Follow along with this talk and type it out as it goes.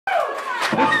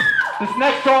This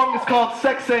next song is called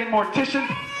Sexay Mortician.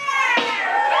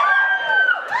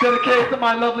 Dedicated to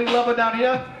my lovely lover down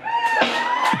here.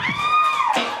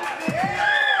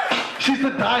 She's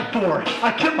to die for.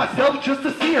 I killed myself just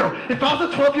to see her. If I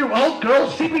was a 12-year-old girl,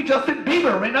 she'd be Justin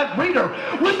Bieber, and I'd greet her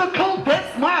with a cold,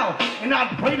 dead smile. And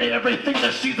I'd braid everything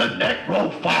that she's a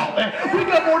necrophile. And we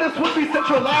got more this would be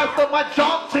centralized on my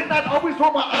Johnson. I'd always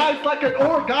roll my eyes like an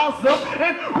orgasm.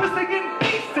 And we're singing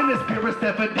peace in its purest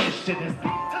definition.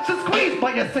 It's such a squeeze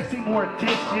by a sexy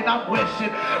mortician. I'm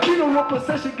wishing funeral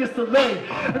procession gets delayed.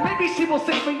 And maybe she will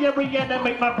sing me and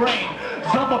reanimate my brain.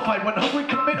 Zombified when hungry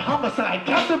commit homicide.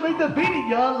 Captivate the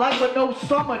media like when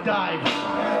Osama died.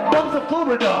 Bums of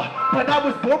Florida, when I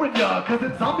was boring ya. Cause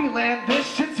in Zombieland this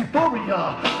shit's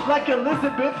euphoria. Like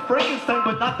Elizabeth Frankenstein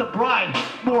but not the bride.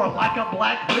 More like a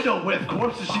black widow with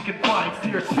corpses she can find.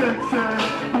 Dear sexy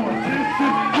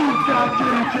mortician, you got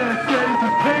Jaded Jessay's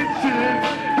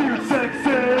attention. Dear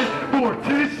sexy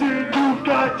mortician, you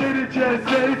got Jaded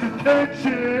Jessay's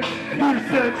attention. Dear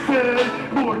sexy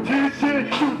mortician,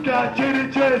 you got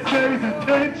Jaded Jessay's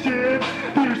attention.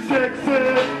 Dear sexy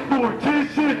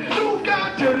mortician, you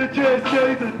got Jaded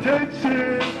Jessay's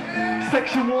attention.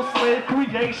 Sexual slave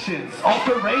creations,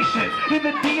 alterations in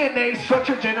the DNA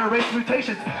structure generates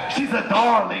mutations. She's a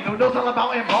darling who knows all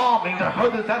about embalming. To her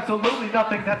there's absolutely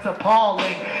nothing that's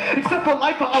appalling. Except for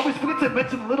life, I always forget to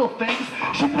mention little things.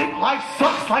 She thinks life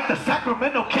sucks like the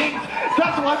Sacramento Kings.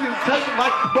 That's why we tell you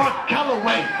like Mark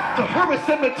Calloway. To her a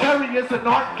cemetery is an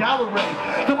art gallery.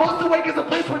 The most awake is a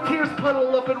place where tears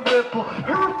puddle up and ripple.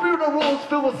 Her funeral is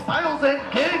filled with smiles and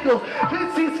giggles.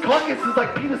 She sees carcasses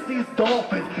like Peter sees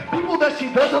dolphins. People that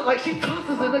she doesn't like, she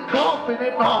tosses in a coffin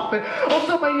and often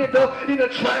also may end up in a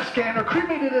trash can or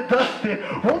cremated in a dustbin,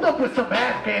 rolled up with some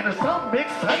Afghan or some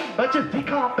mixed tight bunch of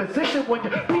decomposition when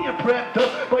you're being prepped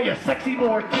up by a sexy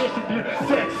mortician. Dear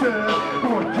sexy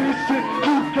mortician,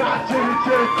 you've got Jaded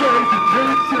Jessay's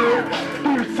attention.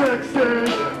 Dear sexy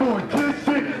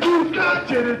mortician, you've got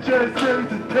Jaded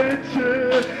Jessay's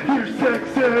attention. Dear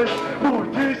sexy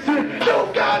mortician,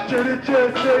 you've got Jaded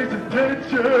Jessay's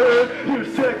attention. Dear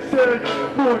sexy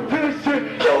mortician,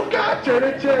 you got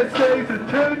Jaded Jessay's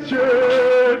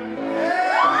attention.